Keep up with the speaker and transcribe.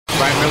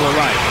Miller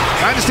Lite.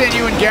 I understand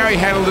you and Gary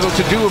had a little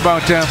to do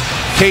about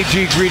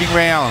KG greeting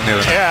Ray Allen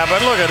the other night. Yeah, but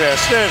look at this.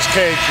 There's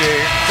KG.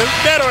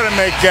 That ought to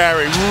make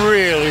Gary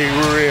really,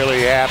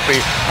 really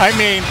happy. I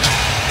mean,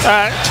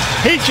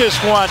 he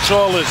just wants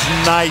all this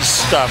nice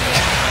stuff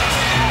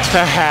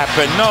to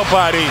happen.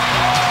 Nobody.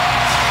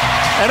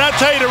 And I'll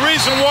tell you the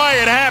reason why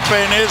it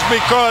happened is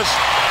because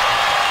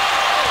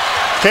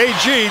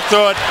KG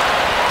thought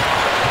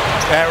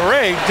that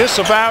Ray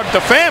disavowed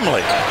the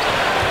family.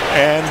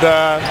 And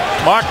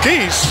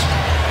Marquis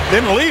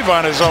didn't leave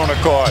on his own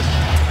accord.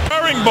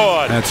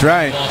 Board. That's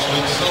right.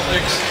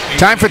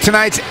 Time for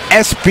tonight's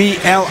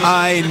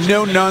SBLI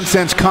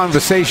no-nonsense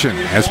conversation.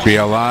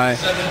 SBLI,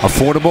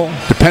 affordable,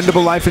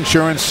 dependable life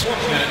insurance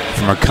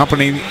from a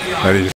company that is